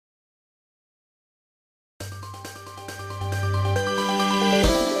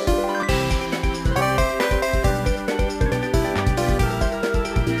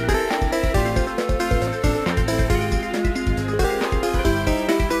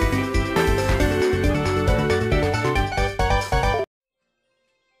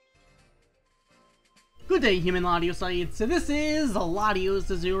Good day, human Latiosites. So this is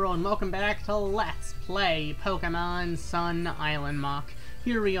LatiosAzurill, and welcome back to Let's Play Pokemon Sun Islandmocke.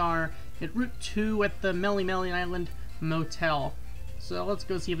 Here we are at Route 2 at the Melly Island Motel. So let's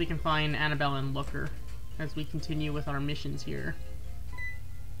go see if we can find Annabelle and Looker as we continue with our missions here.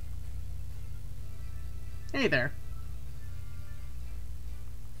 Hey there.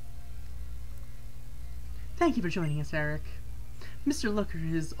 Thank you for joining us, Eric. Mr. Looker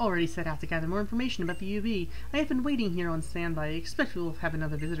has already set out to gather more information about the UB. I have been waiting here on standby. I expect we will have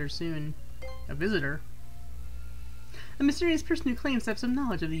another visitor soon. A visitor? A mysterious person who claims to have some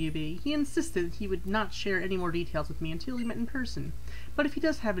knowledge of the UB. He insisted he would not share any more details with me until we met in person. But if he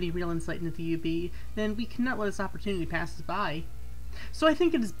does have any real insight into the UB, then we cannot let this opportunity pass us by. So I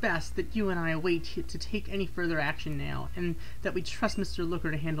think it is best that you and I wait to take any further action now, and that we trust Mr. Looker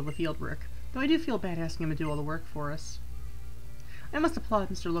to handle the fieldwork, though I do feel bad asking him to do all the work for us. I must applaud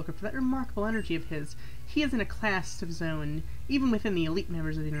Mr. Looker for that remarkable energy of his. He is in a class of his own, even within the elite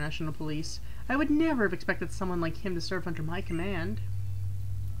members of the International Police. I would never have expected someone like him to serve under my command.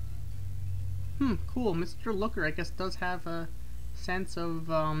 Cool. Mr. Looker, I guess, does have a sense of,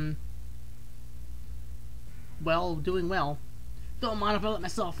 well, doing well. Don't mind if I let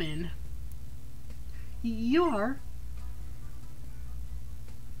myself in. You are?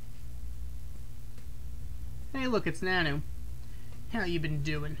 Hey, look, it's Nanu. How you been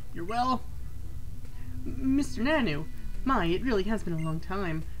doing? You're well? Mr. Nanu, my, it really has been a long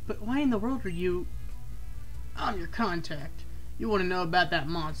time, but why in the world are you... I'm your contact. You want to know about that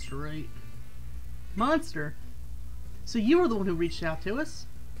monster, right? Monster? So you were the one who reached out to us?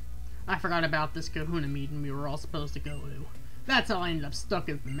 I forgot about this Kahuna meeting we were all supposed to go to. That's how I ended up stuck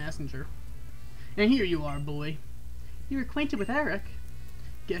as the messenger. And here you are, boy. You're acquainted with Eric?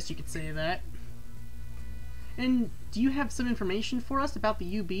 Guess you could say that. And do you have some information for us about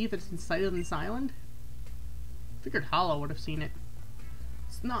the UB that's inside on this island? Figured Hollow would have seen it.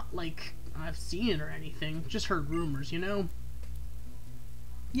 It's not like I've seen it or anything, just heard rumors, you know?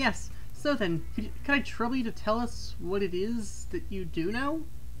 Yes, so then, could I trouble you to tell us what it is that you do know?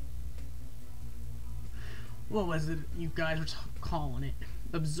 What was it you guys were calling it?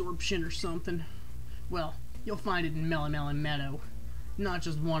 Absorption or something? Well, you'll find it in Melly Meadow. Not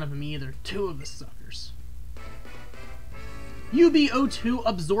just one of them either, two of the suckers. UbO2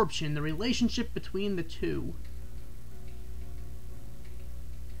 absorption, the relationship between the two.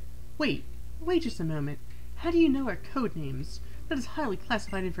 Wait just a moment. How do you know our code names? That is highly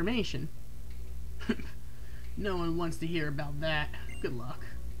classified information. No one wants to hear about that. Good luck.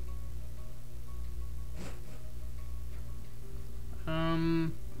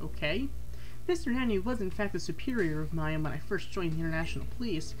 Okay. Mr. Nanu was in fact a superior of mine when I first joined the International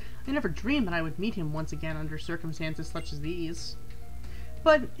Police. I never dreamed that I would meet him once again under circumstances such as these.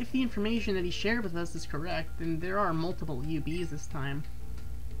 But if the information that he shared with us is correct, then there are multiple UBs this time.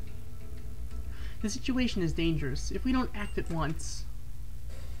 The situation is dangerous. If we don't act at once...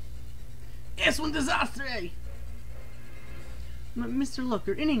 Es un desastre! Mr.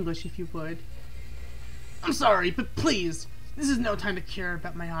 Looker, in English if you would. I'm sorry, but please, this is no time to care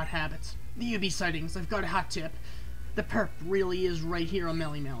about my odd habits. The UB sightings, I've got a hot tip. The perp really is right here on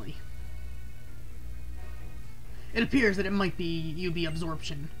Melly. It appears that it might be UB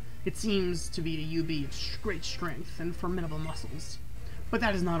absorption. It seems to be a UB of great strength and formidable muscles. But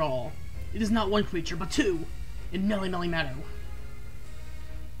that is not all. It is not one creature, but two, in Melly Meadow.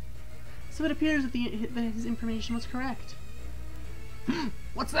 So it appears that his information was correct.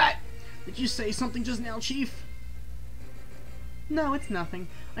 What's that? Did you say something just now, Chief? No, it's nothing.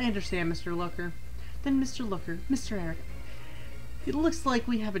 I understand, Mr. Looker. Then, Mr. Looker, Mr. Eric, it looks like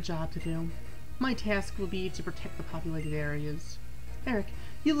we have a job to do. My task will be to protect the populated areas. Eric,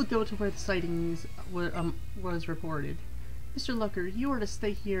 you will go to where the sightings was reported. Mr. Looker, you are to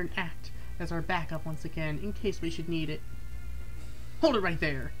stay here and act as our backup once again, in case we should need it. Hold it right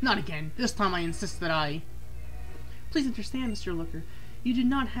there. Not again. This time I insist that I... Please understand, Mr. Looker. You do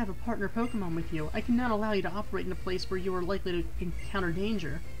not have a partner Pokemon with you. I cannot allow you to operate in a place where you are likely to encounter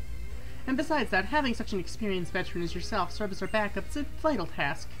danger. And besides that, having such an experienced veteran as yourself serve as our backup is a vital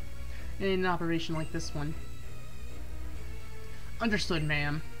task in an operation like this one. Understood,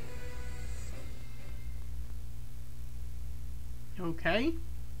 ma'am. Okay.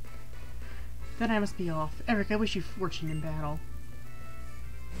 Then I must be off. Eric, I wish you fortune in battle.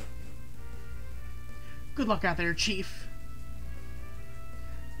 Good luck out there, Chief.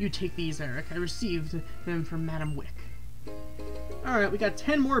 You take these, Eric. I received them from Madam Wick. Alright, we got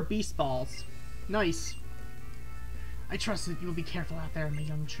 10 more Beast Balls. Nice. I trust that you will be careful out there, my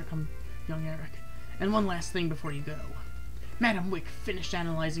young Eric. And one last thing before you go. Madam Wick finished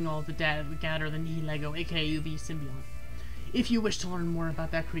analyzing all of the data we gathered in the Lego, aka UV symbiont. If you wish to learn more about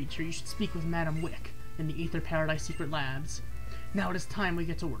that creature, you should speak with Madam Wick in the Aether Paradise Secret Labs. Now it is time we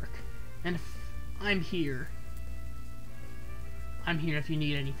get to work. And I'm here. I'm here if you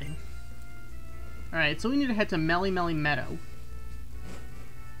need anything. Alright, so we need to head to Melly Meadow.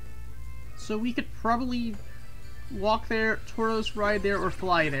 So we could probably walk there, Tauros ride there, or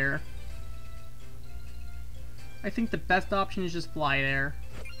fly there. I think the best option is just fly there.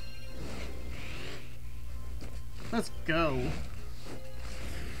 Let's go.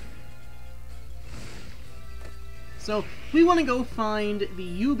 So, we want to go find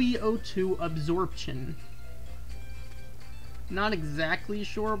the UbO2 absorption. Not exactly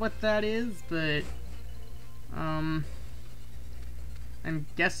sure what that is, but I'm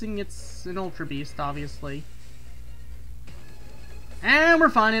guessing it's an Ultra Beast, obviously. And we're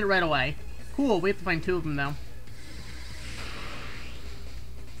finding it right away. Cool, we have to find 2 of them, though.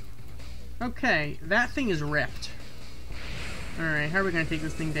 Okay, that thing is ripped. Alright, how are we going to take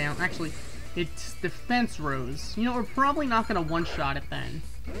this thing down? Actually, its defense rose. You know, we're probably not going to one-shot it then.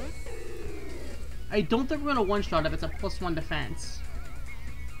 I don't think we're going to one-shot it if it's a +1 defense.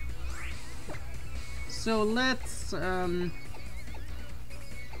 So let's, I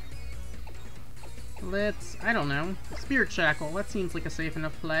don't know, Spirit Shackle. That seems like a safe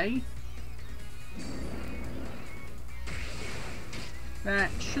enough play.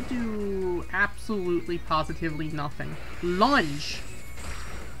 That should do absolutely positively nothing. Lunge!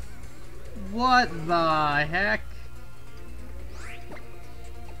 What the heck?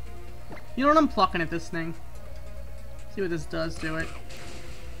 You know what, I'm plucking at this thing. See what this does to it.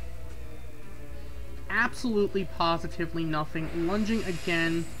 Absolutely positively nothing. Lunging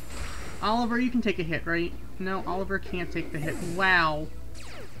again. Oliver, you can take a hit, right? No, Oliver can't take the hit. Wow.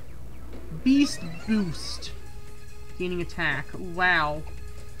 Beast boost. Gaining attack. Wow.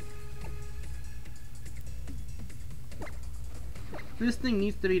 This thing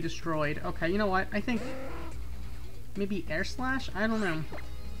needs to be destroyed. Okay, you know what? I think maybe Air Slash? I don't know.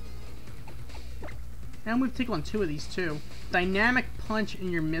 And we've taken on 2 of these too. Dynamic Punch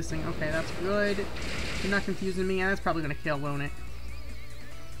and you're missing. Okay, that's good. You're not confusing me. That's probably gonna kill, won't it?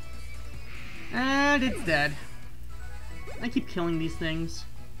 And it's dead. I keep killing these things.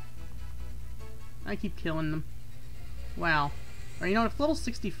 I keep killing them. Wow. Alright, you know, it's level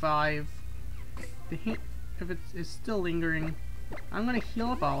 65. The hint, if it is still lingering, I'm gonna heal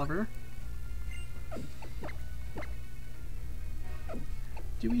up Oliver.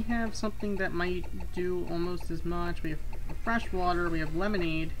 Do we have something that might do almost as much? We have fresh water, we have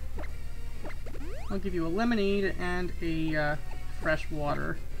lemonade. I'll give you a lemonade and a fresh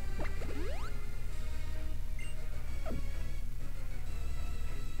water.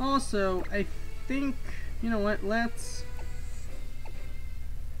 Also, I think, you know what, let's...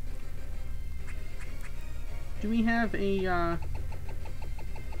 Do we have a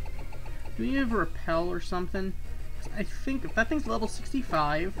repel or something? I think if that thing's level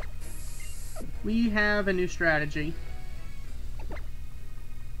 65, we have a new strategy.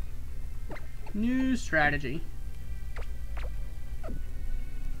 New strategy.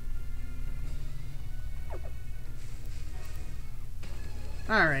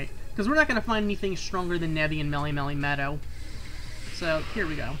 Alright, because we're not going to find anything stronger than Nebby and Melly Meadow. So, here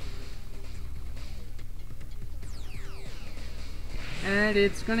we go. And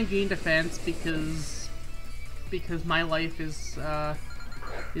it's going to gain defense because my life is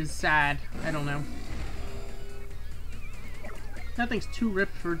sad. I don't know. That thing's too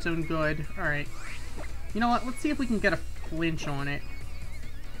ripped for its own good. Alright. You know what? Let's see if we can get a flinch on it.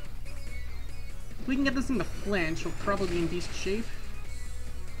 If we can get this thing to flinch, it'll probably be in decent shape.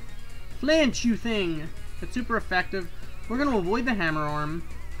 Flinch, you thing! It's super effective. We're going to avoid the hammer arm,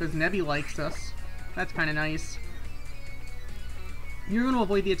 because Nebby likes us. That's kind of nice. You're going to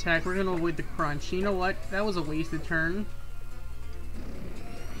avoid the attack, we're going to avoid the crunch. You know what? That was a wasted turn.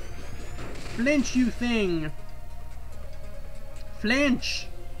 Flinch, you thing! Flinch!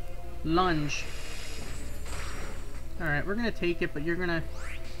 Lunge. Alright, we're going to take it, but you're not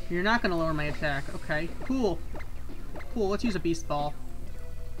going to lower my attack. Okay, cool. Cool, let's use a Beast Ball.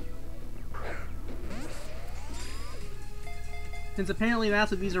 Since apparently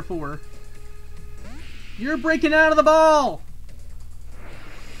that's what these are for. You're breaking out of the ball!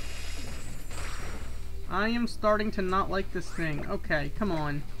 I am starting to not like this thing. Okay, come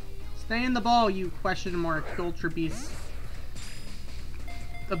on. Stay in the ball, you question mark Ultra Beast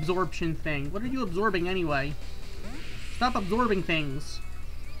absorption thing. What are you absorbing anyway? Stop absorbing things.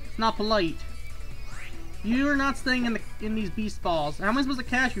 It's not polite. You're not staying in these beast balls. How am I supposed to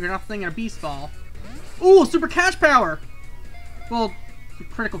catch you if you're not staying in a beast ball? Ooh, super catch power! Well,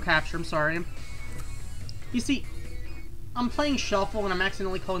 critical capture, I'm sorry. You see, I'm playing Shuffle and I'm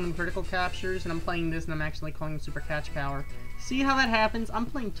accidentally calling them critical captures, and I'm playing this and I'm accidentally calling them super catch power. See how that happens? I'm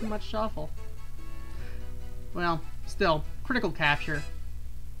playing too much Shuffle. Well, still, critical capture.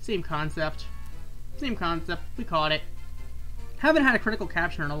 Same concept. Same concept. We caught it. Haven't had a critical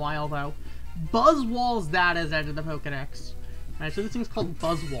capture in a while, though. Buzzwall's that as edge of the Pokedex. Alright, so this thing's called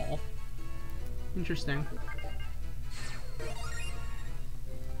Buzzwall. Interesting.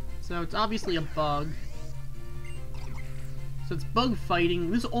 So it's obviously a bug. So it's bug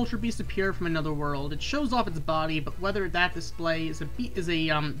fighting. This Ultra Beast appeared from another world. It shows off its body, but whether that display is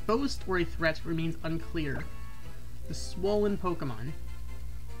a boast or a threat remains unclear. The swollen Pokemon.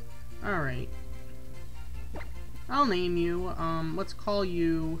 Alright. I'll name you, let's call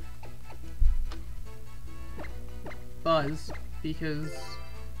you Buzz, because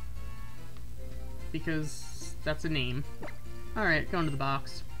that's a name. Alright, go into the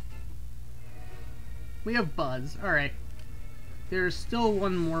box. We have Buzz. Alright. There's still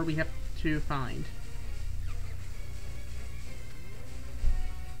one more we have to find.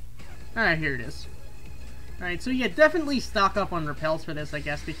 Alright, here it is. Alright, so yeah, definitely stock up on repels for this, I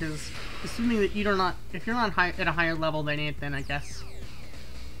guess, because assuming that if you're not at a higher level than it, then I guess.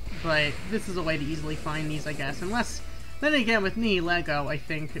 But this is a way to easily find these, I guess. Unless, then again, with me, Lego, I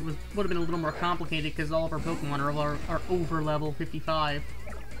think it would have been a little more complicated because all of our Pokemon are over level 55.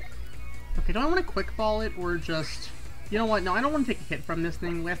 Okay, do I want to Quick Ball it, or just... You know what? No, I don't want to take a hit from this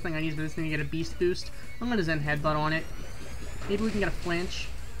thing. Last thing I need for this thing to get a Beast Boost. I'm going to Zen Headbutt on it. Maybe we can get a flinch.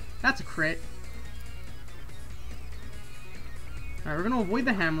 That's a crit. Alright, we're going to avoid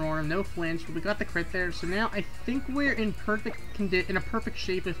the Hammer, no flinch, but we got the crit there. So now I think we're in a perfect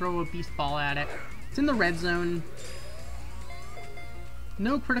shape to throw a Beast Ball at it. It's in the red zone.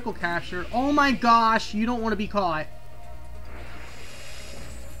 No critical capture. Oh my gosh, you don't want to be caught.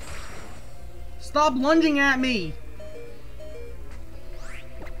 Stop lunging at me!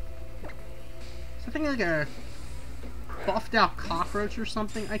 Is that thing like a buffed out cockroach or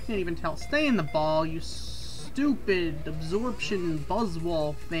something? I can't even tell. Stay in the ball, you stupid absorption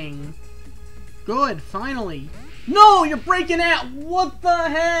buzzwall thing. Good, finally. No, you're breaking out! What the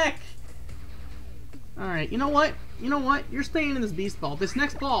heck? Alright, you know what? You know what? You're staying in this Beast Ball. This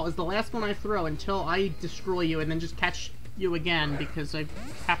next ball is the last one I throw until I destroy you and then just catch you again, because I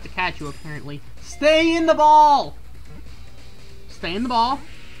have to catch you, apparently. Stay in the ball! Stay in the ball.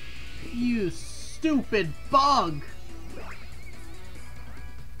 You stupid bug!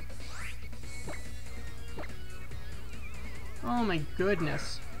 Oh my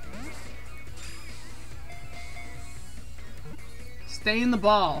goodness. Stay in the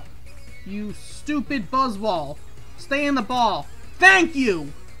ball. You stupid Buzzwall. Stay in the ball. Thank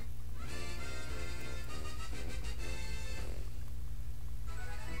you!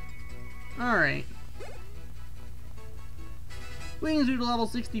 Alright. Wings due to level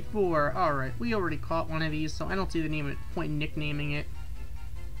 64. Alright, we already caught one of these, so I don't see the point in nicknaming it.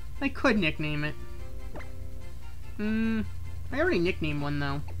 I could nickname it. I already nicknamed one,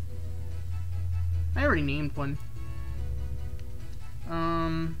 though. I already named one.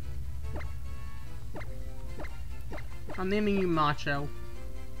 I'm naming you Macho.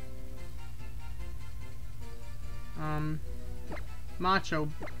 Macho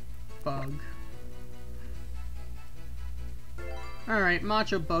Bug. Alright,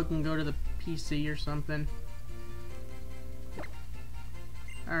 Macho Bug can go to the PC or something.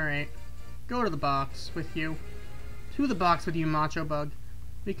 Alright. Go to the box with you. To the box with you, Macho Bug.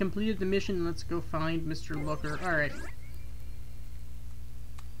 We completed the mission, let's go find Mr. Looker. Alright.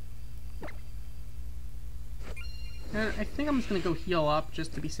 I think I'm just gonna go heal up,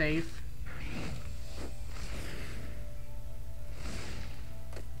 just to be safe.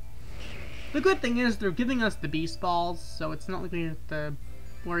 The good thing is, they're giving us the Beast Balls, so it's not like we have to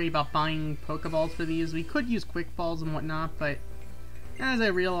worry about buying Pokeballs for these. We could use Quick Balls and whatnot, but as I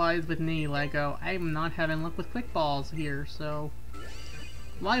realized with Mini Lego, I'm not having luck with Quick Balls here, so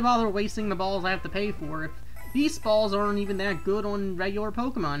why bother wasting the balls I have to pay for if Beast Balls aren't even that good on regular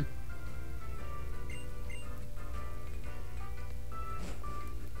Pokemon?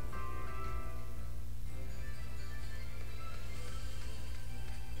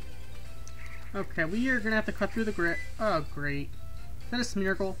 Okay, we are gonna have to cut through the grit. Oh, great. Is that a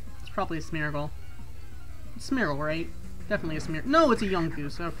Smeargle? It's probably a Smeargle. It's Smeargle, right? Definitely a Smeargle. No, it's a young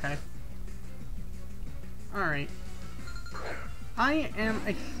goose. Okay. Alright.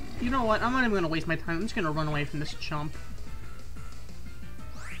 You know what? I'm not even gonna waste my time. I'm just gonna run away from this chump.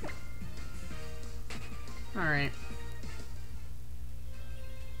 Alright.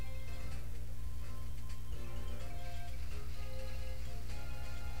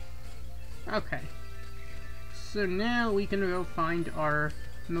 Okay. So now we can go find our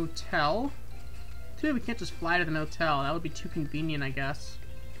motel. Too bad we can't just fly to the motel. That would be too convenient, I guess.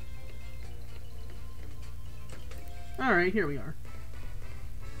 Alright, here we are.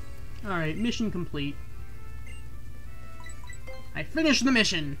 Alright, mission complete. I finished the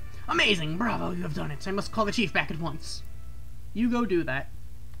mission! Amazing! Bravo, you have done it! I must call the chief back at once. You go do that.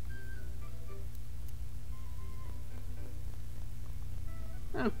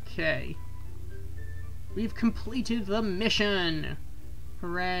 Okay. We've completed the mission!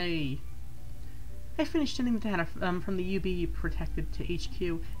 Hooray! I finished sending the data from the UB protected to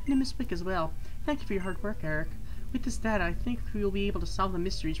HQ, and Miss Wick as well. Thank you for your hard work, Eric. With this data, I think we will be able to solve the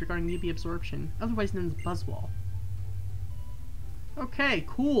mysteries regarding UB absorption, otherwise known as Buzzwall. Okay,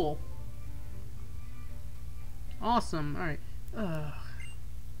 cool. Awesome, alright.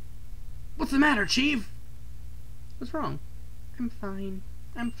 What's the matter, Chief? What's wrong? I'm fine.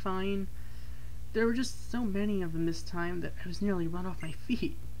 I'm fine. There were just so many of them this time that I was nearly run off my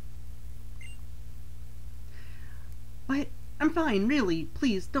feet. What? I'm fine, really.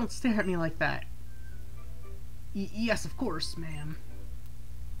 Please, don't stare at me like that. Yes, of course, ma'am.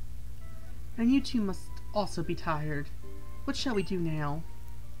 And you two must also be tired. What shall we do now?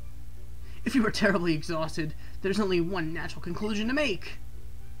 If you are terribly exhausted, there's only one natural conclusion to make.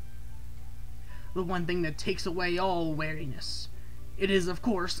 The one thing that takes away all weariness. It is, of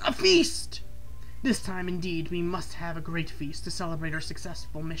course, a feast! This time, indeed, we must have a great feast to celebrate our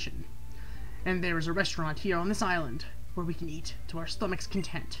successful mission. And there is a restaurant here on this island, where we can eat to our stomach's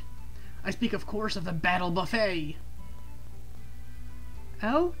content. I speak, of course, of the Battle Buffet!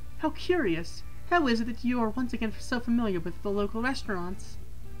 Oh? How curious! How is it that you are once again so familiar with the local restaurants?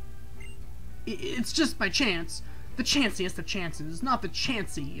 It's just by chance. The chanciest of chances. Not the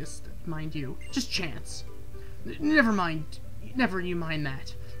chanciest, mind you. Just chance. Never mind. Never you mind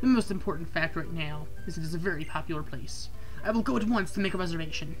that. The most important fact right now is it is a very popular place. I will go at once to make a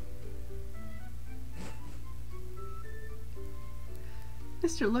reservation.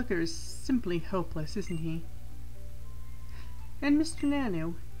 Mr. Looker is simply hopeless, isn't he? And Mr.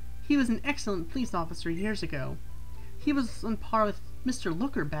 Nanu, he was an excellent police officer years ago. He was on par with Mr.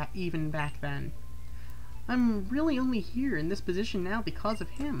 Looker even back then. I'm really only here in this position now because of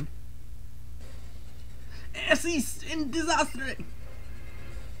him. Es in disaster!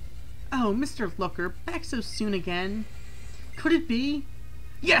 Oh, Mr. Looker, back so soon again? Could it be?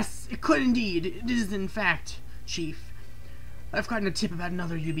 Yes, it could indeed. It is, in fact, Chief. I've gotten a tip about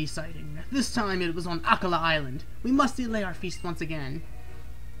another UB sighting. This time it was on Alola Island. We must delay our feast once again.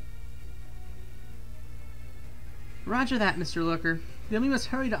 Roger that, Mr. Looker. Then we must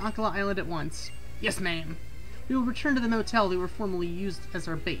hurry to Alola Island at once. Yes, ma'am. We will return to the motel we were formerly used as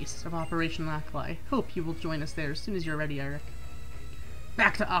our base of Operation Alola. I hope you will join us there as soon as you're ready, Eric.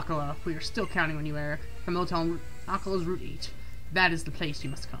 Back to Alola. We are still counting on you, Eric. The motel Alola's Route 8. That is the place you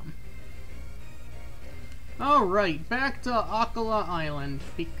must come. Alright, back to Alola Island,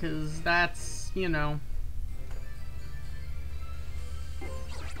 because that's, you know,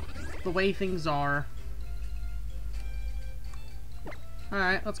 the way things are.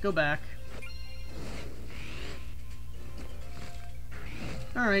 Alright, let's go back.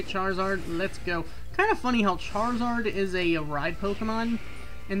 Alright, Charizard, let's go. Kind of funny how Charizard is a ride Pokemon,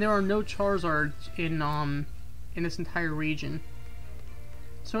 and there are no Charizards in this entire region.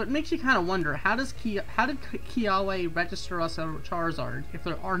 So it makes you kind of wonder, how did Kiawe register us a Charizard if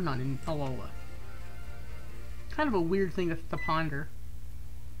there are none in Alola? Kind of a weird thing to ponder.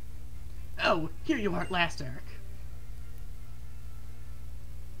 Oh, here you are at last, Eric.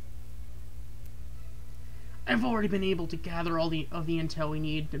 I've already been able to gather all of the intel we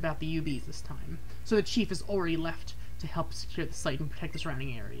need about the UBs this time, so the Chief has already left to help secure the site and protect the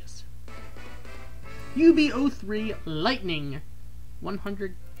surrounding areas. UB-03 Lightning!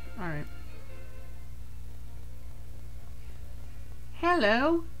 100... Alright.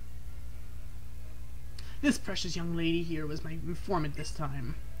 Hello? This precious young lady here was my informant this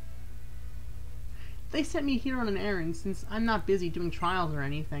time. They sent me here on an errand since I'm not busy doing trials or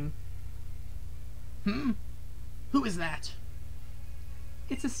anything. Who is that?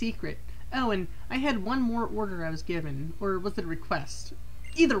 It's a secret. Oh, and I had one more order I was given. Or was it a request?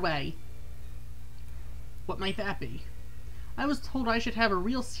 Either way. What might that be? I was told I should have a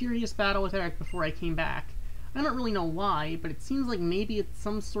real serious battle with Eric before I came back. I don't really know why, but it seems like maybe it's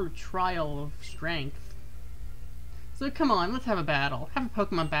some sort of trial of strength. So come on, let's have a battle. Have a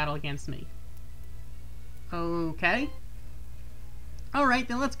Pokemon battle against me. Okay. Alright,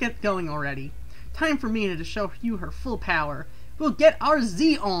 then let's get going already. Time for Mina to show you her full power. We'll get our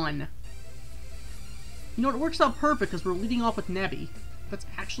Z on! You know, it works out perfect because we're leading off with Nebby. That's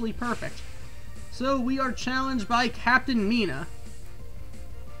actually perfect. So we are challenged by Captain Mina.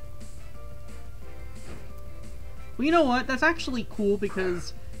 Well, you know what? That's actually cool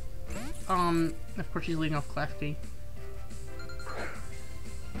because, of course she's leading off Klefki.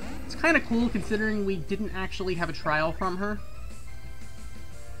 It's kind of cool considering we didn't actually have a trial from her.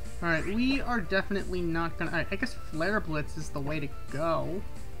 Alright, we are definitely not gonna... Alright, I guess Flare Blitz is the way to go.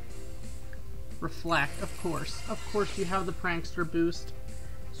 Reflect, of course. Of course you have the Prankster boost.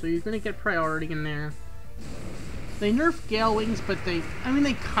 So you're gonna get priority in there. They nerf Gale Wings, but they... I mean,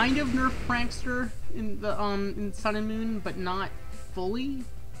 they kind of nerf Prankster in the, in Sun and Moon, but not fully.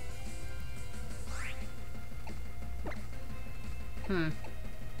 I'm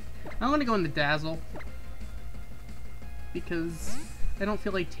gonna go in the Dazzle. Because I don't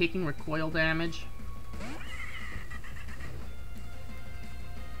feel like taking recoil damage.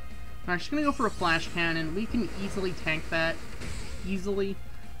 Alright, she's gonna go for a Flash Cannon. We can easily tank that. Easily.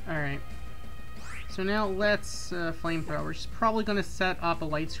 Alright. So now let's Flamethrower. She's probably gonna set up a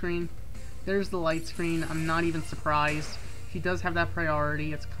Light Screen. There's the Light Screen. I'm not even surprised. She does have that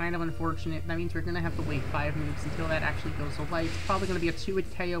priority. It's kind of unfortunate. That means we're gonna have to wait 5 moves until that actually goes away. It's probably gonna be a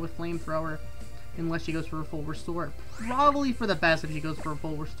 2-hit KO with Flamethrower. Unless she goes for a full restore. Probably for the best if she goes for a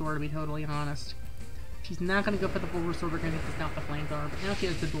full restore, to be totally honest. If she's not going to go for the full restore, we're going to discount the flamethrower. But now she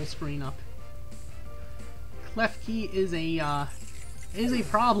has the dual screen up. Klefki is a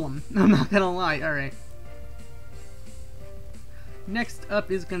problem. I'm not going to lie. Alright. Next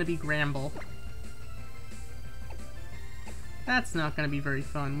up is going to be Gramble. That's not going to be very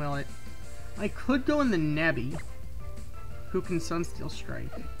fun, will it? I could go in the Nebby, who can Sunsteel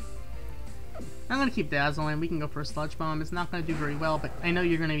Strike. I'm gonna keep Dazzle in. We can go for a Sludge Bomb. It's not gonna do very well, but I know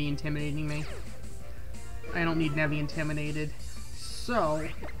you're gonna be intimidating me. I don't need Nebby intimidated. So,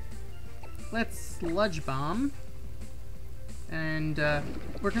 let's Sludge Bomb. And,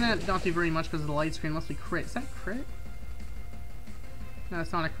 we're gonna not do very much because of the Light Screen unless we crit. Is that crit? No,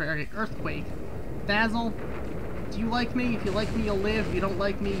 it's not a crit. Okay, Earthquake. Dazzle. Do you like me? If you like me, you'll live. If you don't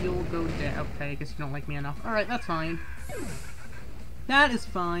like me, you'll go down. Okay, I guess you don't like me enough. Alright, that's fine. That is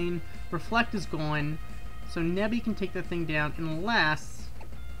fine. Reflect is gone, so Nebby can take that thing down unless...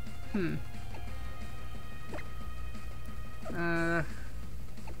 I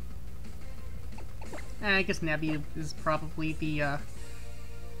guess Nebby is probably the,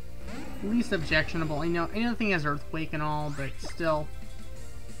 least objectionable. I know the thing has Earthquake and all, but still.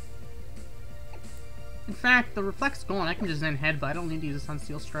 In fact, the Reflect's gone. I can just then Headbutt. I don't need to use a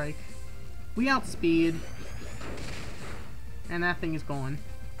Sunsteel Strike. We outspeed. And that thing is gone.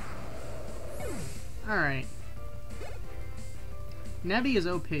 Alright. Nebby is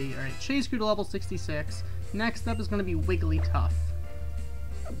OP. Alright, Chase grew to level 66. Next up is going to be Wigglytuff.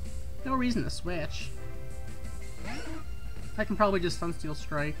 No reason to switch. I can probably just Sunsteel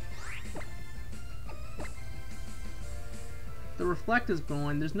Strike. The Reflect is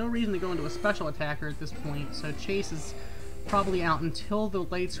gone. There's no reason to go into a special attacker at this point, so Chase is probably out until the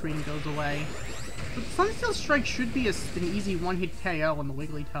Light Screen goes away. But Sunsteel Strike should be an easy one-hit KO on the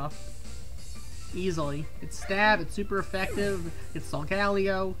Wigglytuff. Easily. It's stab, it's super effective, it's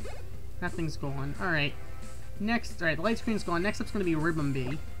Solgaleo. That thing's gone. Alright. Next, alright, the Light Screen's gone. Next up's gonna be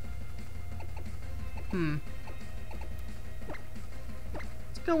Ribombee. Let's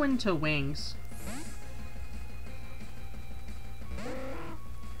go into Wings.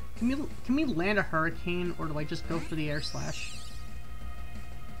 Can we land a Hurricane, or do I just go for the Air Slash?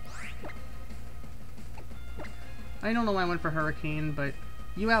 I don't know why I went for Hurricane, but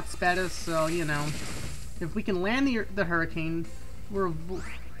you outsped us, so, you know. If we can land the Hurricane, you're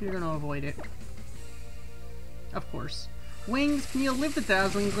gonna avoid it. Of course. Wings, can you live the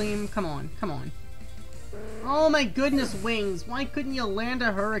Dazzling Gleam? Come on, come on. Oh my goodness, Wings! Why couldn't you land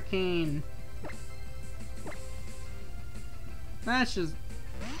a Hurricane? That's just...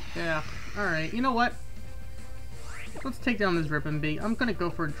 yeah. Alright, you know what? Let's take down this Ribombee. I'm gonna go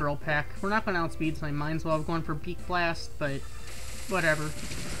for a Drill Peck. We're not gonna outspeed, so I might as well have gone for Beak Blast, but whatever.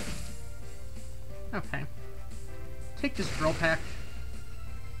 Okay. Take this Drill Peck.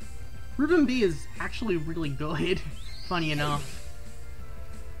 Ribombee is actually really good, funny enough.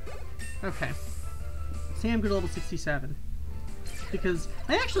 Okay. Sam grew to level 67. Because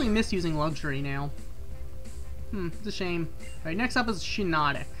I actually miss using Luxury now. It's a shame. Alright, next up is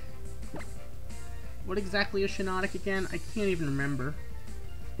Shiinotic. What exactly is Shiinotic again? I can't even remember.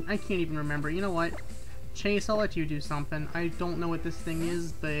 I can't even remember. You know what? Chase, I'll let you do something. I don't know what this thing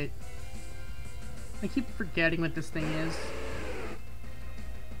is, but... I keep forgetting what this thing is.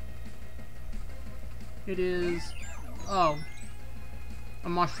 It is... oh. A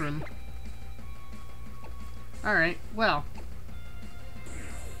mushroom. Alright, well.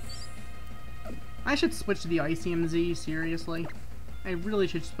 I should switch to the ICMZ, seriously. I really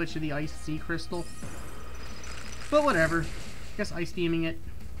should switch to the Ice Sea Crystal. But whatever. Guess Ice Beaming it.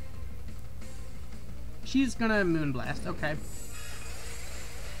 She's gonna Moonblast, okay.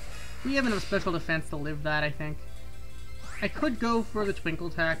 We have enough special defense to live that, I think. I could go for the Twinkle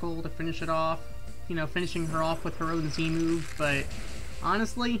Tackle to finish it off. You know, finishing her off with her own Z move, but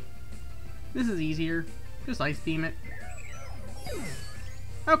honestly, this is easier. Just Ice Beam it.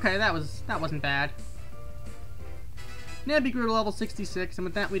 Okay, that wasn't bad. Nebby grew to level 66, and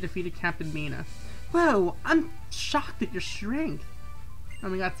with that we defeated Captain Mina. Whoa, I'm shocked at your strength.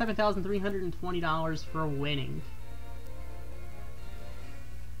 And we got $7,320 for winning.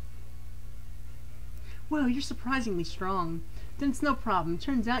 Whoa, you're surprisingly strong. Then it's no problem.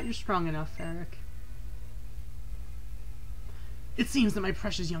 Turns out you're strong enough, Eric. It seems that my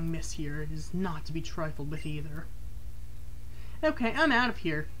precious young miss here is not to be trifled with either. Okay, I'm out of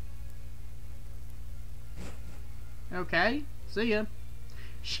here. Okay, see ya.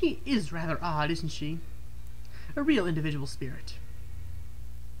 She is rather odd, isn't she? A real individual spirit.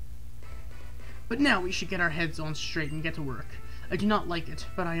 But now we should get our heads on straight and get to work. I do not like it,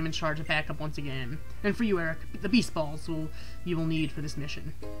 but I am in charge of backup once again. And for you, Eric, the beast balls you will need for this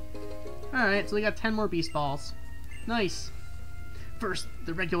mission. Alright, so we got 10 more beast balls. Nice. First,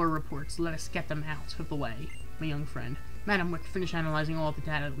 the regular reports. Let us get them out of the way, my young friend. Madam Wick, finish analyzing all of the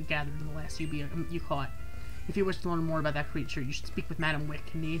data that we gathered in the last you caught. If you wish to learn more about that creature, you should speak with Madam Wick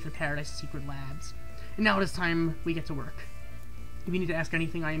in the Aether Paradise Secret Labs. And now it is time we get to work. If you need to ask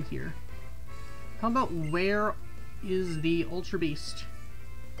anything, I am here. How about where is the Ultra Beast?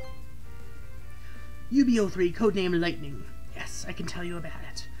 UB-03, codename Lightning. Yes, I can tell you about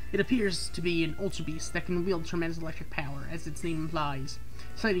it. It appears to be an Ultra Beast that can wield tremendous electric power, as its name implies.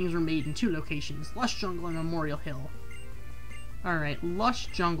 Sightings were made in 2 locations, Lush Jungle and Memorial Hill. Alright, Lush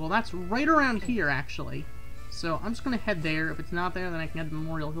Jungle, that's right around here, actually. So, I'm just gonna head there. If it's not there, then I can head to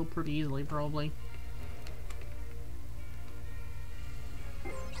Memorial Hill pretty easily, probably.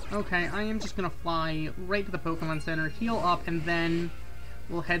 Okay, I am just gonna fly right to the Pokemon Center, heal up, and then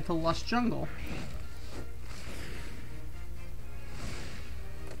we'll head to Lush Jungle.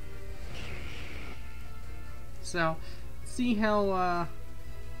 So, see how,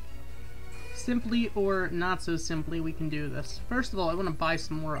 simply or not so simply we can do this. First of all, I want to buy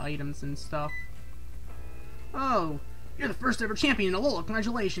some more items and stuff. Oh, you're the first ever champion in Alola.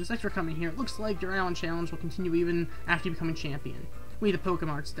 Congratulations, thanks for coming here. It looks like your Island Challenge will continue even after you becoming champion. We, the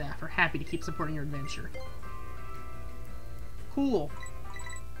Pokemon staff, are happy to keep supporting your adventure. Cool.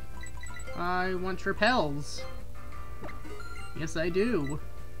 I want repels. Yes, I do.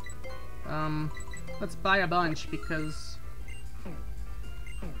 Let's buy a bunch, because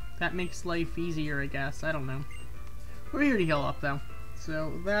that makes life easier, I guess. I don't know. We're here to heal up, though.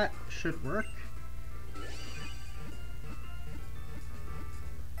 So that should work.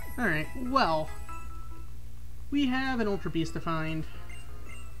 Alright, well, we have an Ultra Beast to find.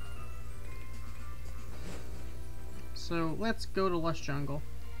 So let's go to Lush Jungle.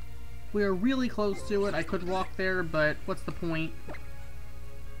 We are really close to it. I could walk there, but what's the point?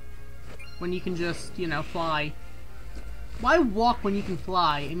 When you can just, you know, fly. Why walk when you can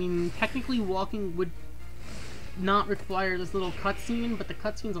fly? I mean, technically walking would not require this little cutscene, but the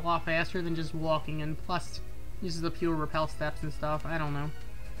cutscene's a lot faster than just walking, and plus uses the pure repel steps and stuff. I don't know.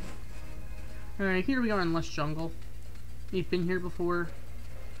 Alright, here we are in Lush Jungle. We've been here before.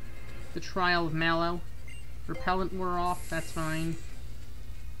 The Trial of Mallow. Repellent wore off, that's fine.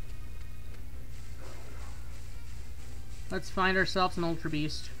 Let's find ourselves an Ultra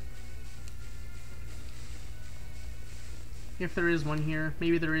Beast. If there is one here.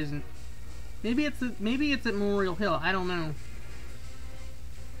 Maybe there isn't. Maybe it's at Memorial Hill, I don't know.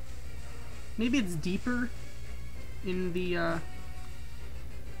 Maybe it's deeper in the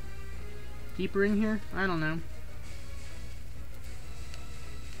deeper in here? I don't know.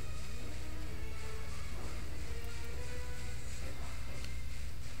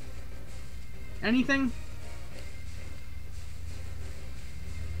 Anything?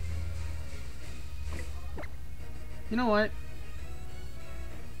 You know what?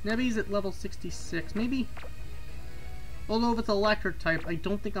 Nebby's at level 66. Maybe. Although if it's electric type, I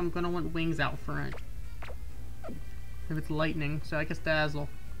don't think I'm gonna want wings out front. If it's lightning, so I guess Dazzle.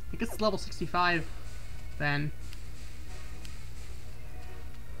 I guess it's level 65 then.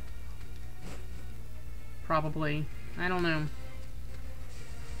 Probably. I don't know.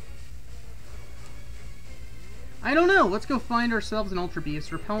 I don't know! Let's go find ourselves an Ultra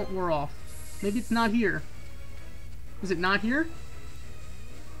Beast. Repellent wore off. Maybe it's not here. Is it not here?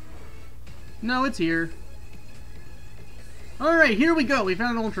 No, it's here. Alright, here we go. We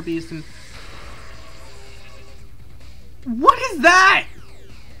found an Ultra Beast, and What is that?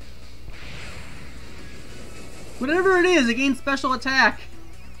 Whatever it is, it gains special attack.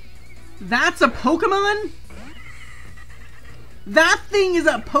 That's a Pokemon? That thing is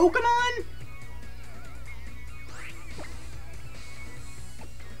a Pokemon?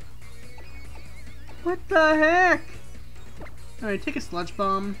 What the heck? Alright, take a Sludge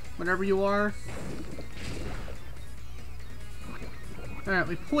Bomb, whatever you are. Alright,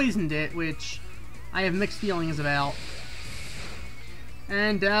 we poisoned it, which I have mixed feelings about.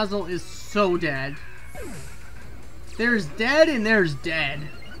 And Dazzle is so dead. There's dead and there's dead.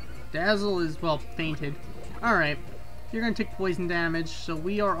 Dazzle is, well, fainted. Alright, you're gonna take poison damage, so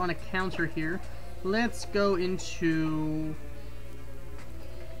we are on a counter here. Let's go into...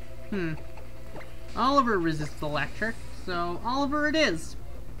 Oliver resists electric, so Oliver it is.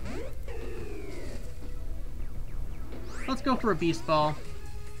 Let's go for a Beast Ball.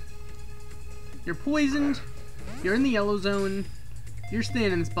 You're poisoned, you're in the yellow zone, you're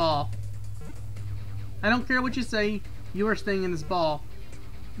staying in this ball. I don't care what you say, you are staying in this ball.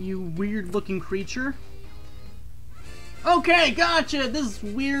 You weird looking creature. Okay, gotcha! This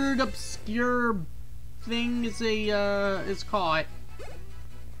weird, obscure thing is is caught.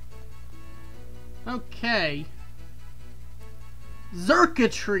 Okay.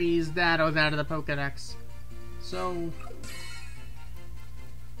 Xurkitree's that out of the Pokedex. So...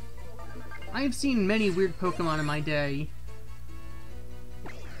 I've seen many weird Pokemon in my day.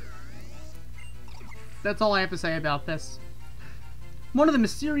 That's all I have to say about this. One of the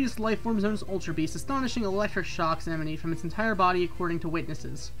mysterious life forms known as Ultra Beast, astonishing electric shocks emanate from its entire body according to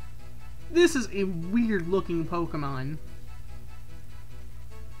witnesses. This is a weird looking Pokemon.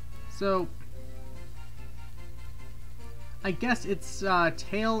 So... I guess its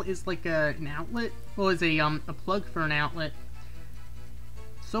tail is like an outlet. Well, it's a plug for an outlet.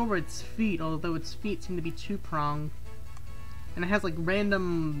 So are its feet, although its feet seem to be two-pronged. And it has like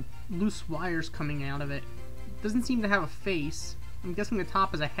random loose wires coming out of it. It doesn't seem to have a face. I'm guessing the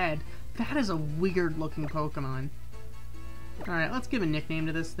top is a head. That is a weird looking Pokemon. Alright, let's give a nickname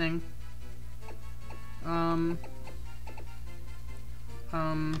to this thing. I'm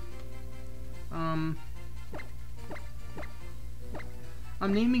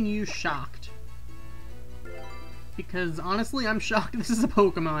naming you Shocked. Because, honestly, I'm shocked this is a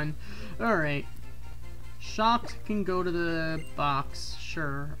Pokemon. Alright. Shocked can go to the box.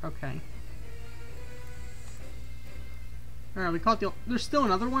 Sure, okay. Alright, we caught the... There's still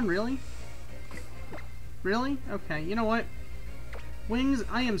another one? Really? Really? Okay, you know what? Wings,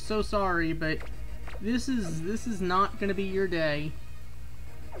 I am so sorry, but this is not gonna be your day.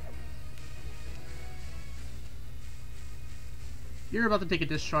 You're about to take a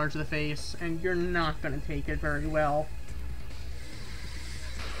discharge to the face, and you're not gonna take it very well.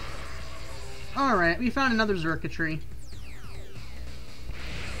 Alright, we found another Xurkitree.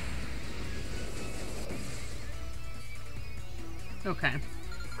 Okay.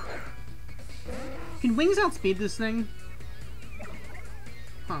 Can Wings outspeed this thing?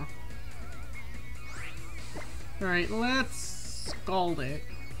 Huh. Alright, let's scald it.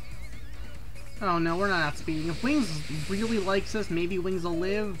 Oh no, we're not outspeeding. If Wings really likes us, maybe Wings will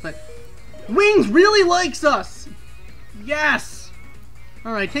live, but... Wings really likes us! Yes!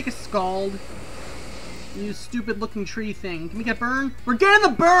 Alright, take a Scald. You stupid looking tree thing. Can we get burn? We're getting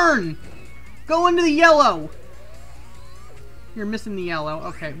the burn! Go into the yellow! You're missing the yellow.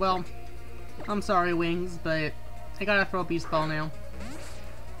 Okay, well, I'm sorry, Wings, but I gotta throw a Beast Ball now.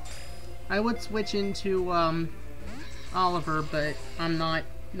 I would switch into, Oliver, but I'm not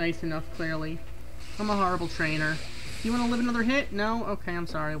nice enough, clearly. I'm a horrible trainer. Do you want to live another hit? No? Okay, I'm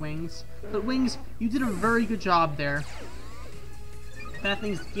sorry, Wings. But Wings, you did a very good job there. That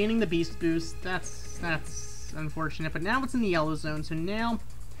thing's gaining the Beast Boost. That's unfortunate. But now it's in the yellow zone, so now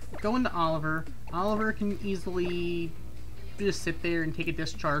go into Oliver. Oliver can easily just sit there and take a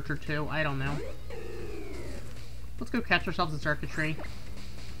discharge or two. I don't know. Let's go catch ourselves a Xurkitree.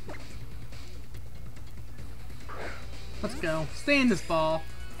 Let's go. Stay in this ball.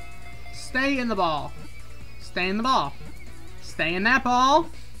 Stay in the ball. Stay in the ball. Stay in that ball.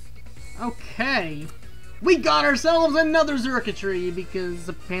 Okay. We got ourselves another Xurkitree because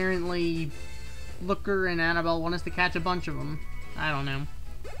apparently Looker and Annabelle want us to catch a bunch of them. I don't know.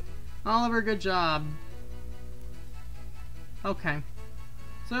 Oliver, good job. Okay.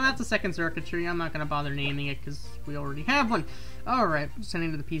 So that's the second Xurkitree. I'm not going to bother naming it because we already have one. Alright,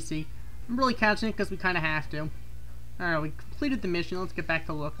 sending to the PC. I'm really catching it because we kind of have to. Alright, we completed the mission. Let's get back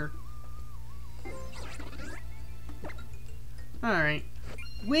to Looker. Alright.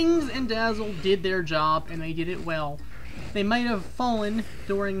 Wings and Dazzle did their job, and they did it well. They might have fallen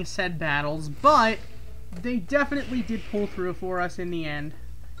during said battles, but They definitely did pull through for us in the end.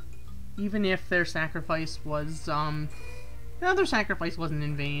 Even if their sacrifice was, no, their sacrifice wasn't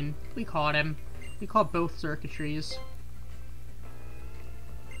in vain. We caught him. We caught both circuitries.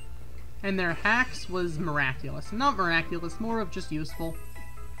 And their hacks was miraculous. Not miraculous, more of just useful.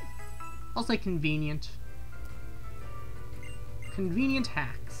 I'll say convenient. Convenient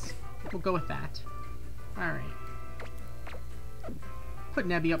hacks. We'll go with that. Alright. Put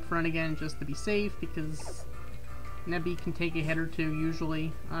Nebby up front again just to be safe, because Nebby can take a hit or two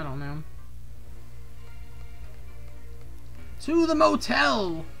usually. I don't know. To the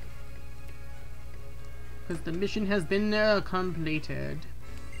motel! Because the mission has been completed.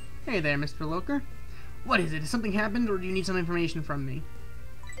 Hey there, Mr. Loker. What is it? Has something happened, or do you need some information from me?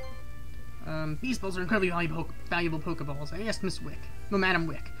 Beast balls are incredibly valuable Pokeballs. I asked Miss Wick, no, Madam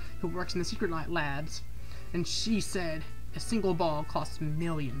Wick, who works in the secret labs, and she said a single ball costs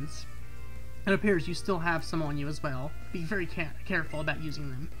millions. It appears you still have some on you as well. Be very careful about using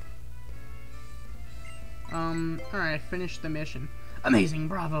them. Alright, I finished the mission. Amazing,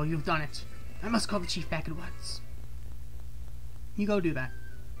 bravo, you've done it. I must call the chief back at once. You go do that.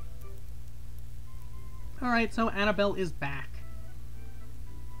 Alright, so Annabelle is back.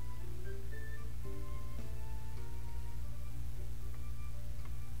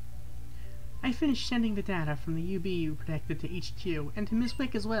 I finished sending the data from the UB you protected to HQ, and to Miss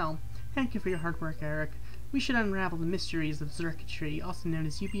Wick as well. Thank you for your hard work, Eric. We should unravel the mysteries of circuitry, also known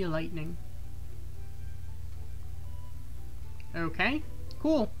as UB Lightning. Okay,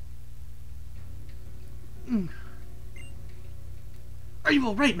 cool. Are you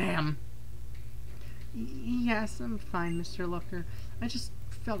alright, ma'am? Yes, I'm fine, Mr. Looker. I just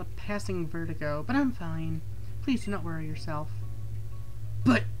felt a passing vertigo, but I'm fine. Please do not worry yourself.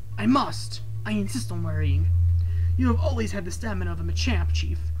 But I must! I insist on worrying. You have always had the stamina of a Machamp,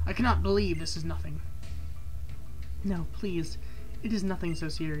 Chief. I cannot believe this is nothing. No, please. It is nothing so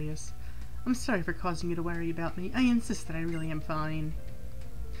serious. I'm sorry for causing you to worry about me. I insist that I really am fine.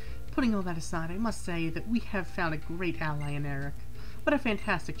 Putting all that aside, I must say that we have found a great ally in Eric. What a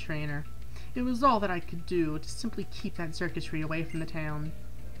fantastic trainer. It was all that I could do to simply keep that circuitry away from the town.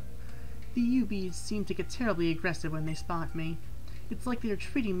 The UBs seem to get terribly aggressive when they spot me. It's like they are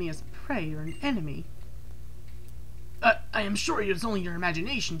treating me as prey or an enemy. I am sure it is only your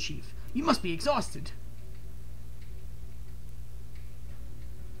imagination, Chief. You must be exhausted.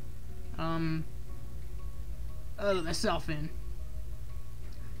 Let myself in.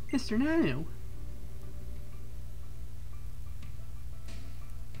 Mr. Nanu.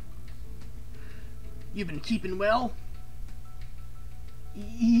 You've been keeping well?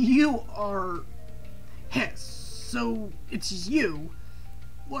 You are... Yes, so it's you.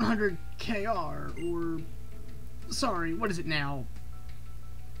 100 KR, or... Sorry, what is it now?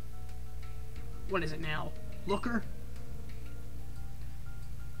 What is it now? Looker?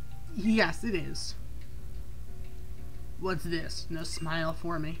 Yes, it is. What's this? No smile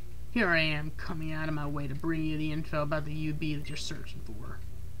for me? Here I am, coming out of my way to bring you the info about the UB that you're searching for.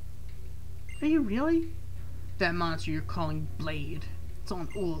 Are you really? That monster you're calling Blade. It's on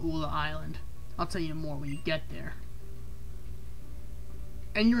Alola Island. I'll tell you more when you get there.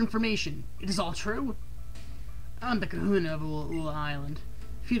 And your information, it is all true? I'm the kahuna of Alola Island.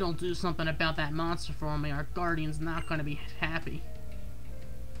 If you don't do something about that monster for me, our guardian's not going to be happy.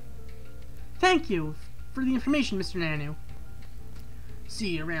 Thank you for the information, Mr. Nanu.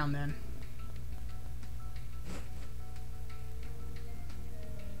 See you around then.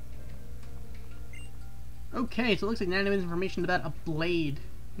 Okay, so it looks like Nanu has information about a blade.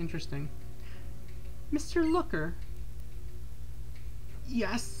 Interesting. Mr. Looker.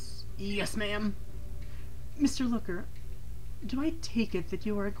 Yes? Yes, ma'am? Mr. Looker, do I take it that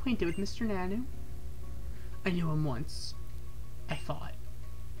you are acquainted with Mr. Nanu? I knew him once. I thought.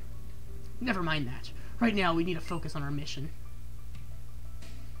 Never mind that. Right now, we need to focus on our mission.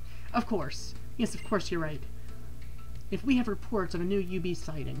 Of course. Yes, of course, you're right. If we have reports of a new UB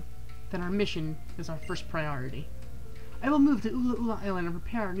sighting, then our mission is our first priority. I will move to Alola Island and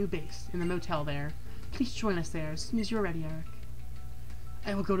prepare our new base in the motel there. Please join us there as soon as you're ready, Eric.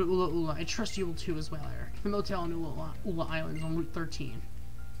 I will go to Alola. I trust you will too as well, Eric. The motel in Alola Island is on Route 13.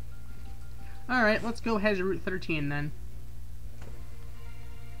 Alright, let's go ahead to Route 13 then.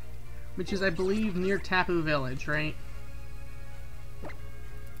 Which is, I believe, near Tapu Village, right?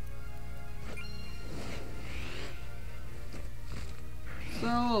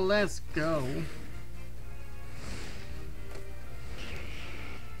 So, let's go.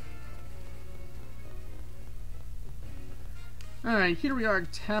 Alright, here we are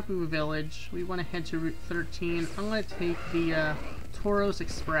at Tapu Village. We want to head to Route 13. I'm going to take the Tauros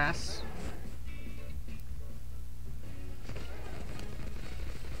Express.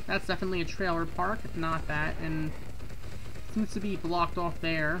 That's definitely a trailer park, if not that, and it seems to be blocked off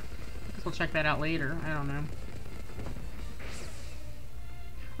there. I guess we'll check that out later. I don't know.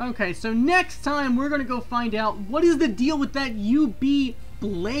 Okay, so next time we're gonna go find out what is the deal with that UB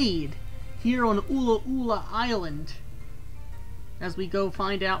blade here on Ula Island. As we go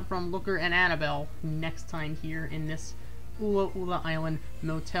find out from Looker and Annabelle next time here in this Ula Island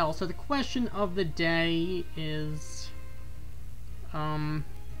motel. So the question of the day is,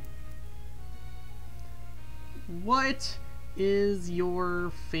 what is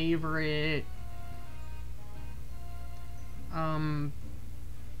your favorite, I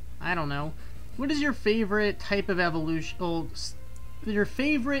don't know. What is your favorite type of evolution? Oh, your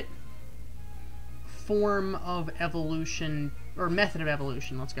favorite form of evolution, or method of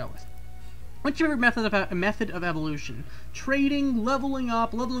evolution, let's go with. What's your favorite method of evolution? Trading, leveling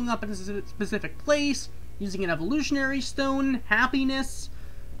up in a specific place, using an evolutionary stone, happiness,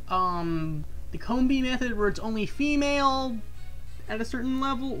 the Combi method where it's only female at a certain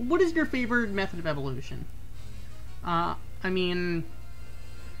level. What is your favorite method of evolution? I mean,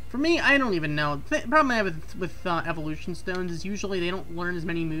 for me, I don't even know. The problem I have with evolution stones is usually they don't learn as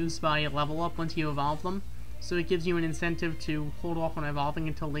many moves by level up once you evolve them. So it gives you an incentive to hold off on evolving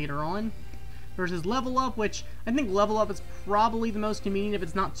until later on. Versus level up, which I think level up is probably the most convenient if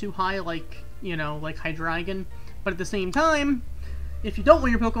it's not too high, like, you know, like Hydreigon. But at the same time, if you don't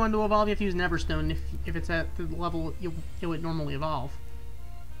want your Pokemon to evolve, you have to use an Everstone if it's at the level it would normally evolve.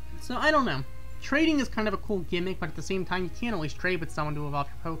 So I don't know. Trading is kind of a cool gimmick, but at the same time, you can't always trade with someone to evolve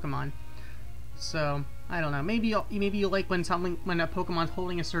your Pokemon. So I don't know. Maybe you like when a Pokemon's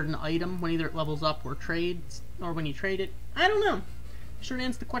holding a certain item when either it levels up or trades, or when you trade it. I don't know. Be sure to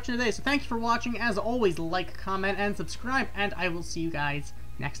answer the question today. So thank you for watching. As always, like, comment, and subscribe, and I will see you guys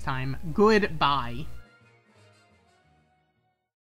next time. Goodbye.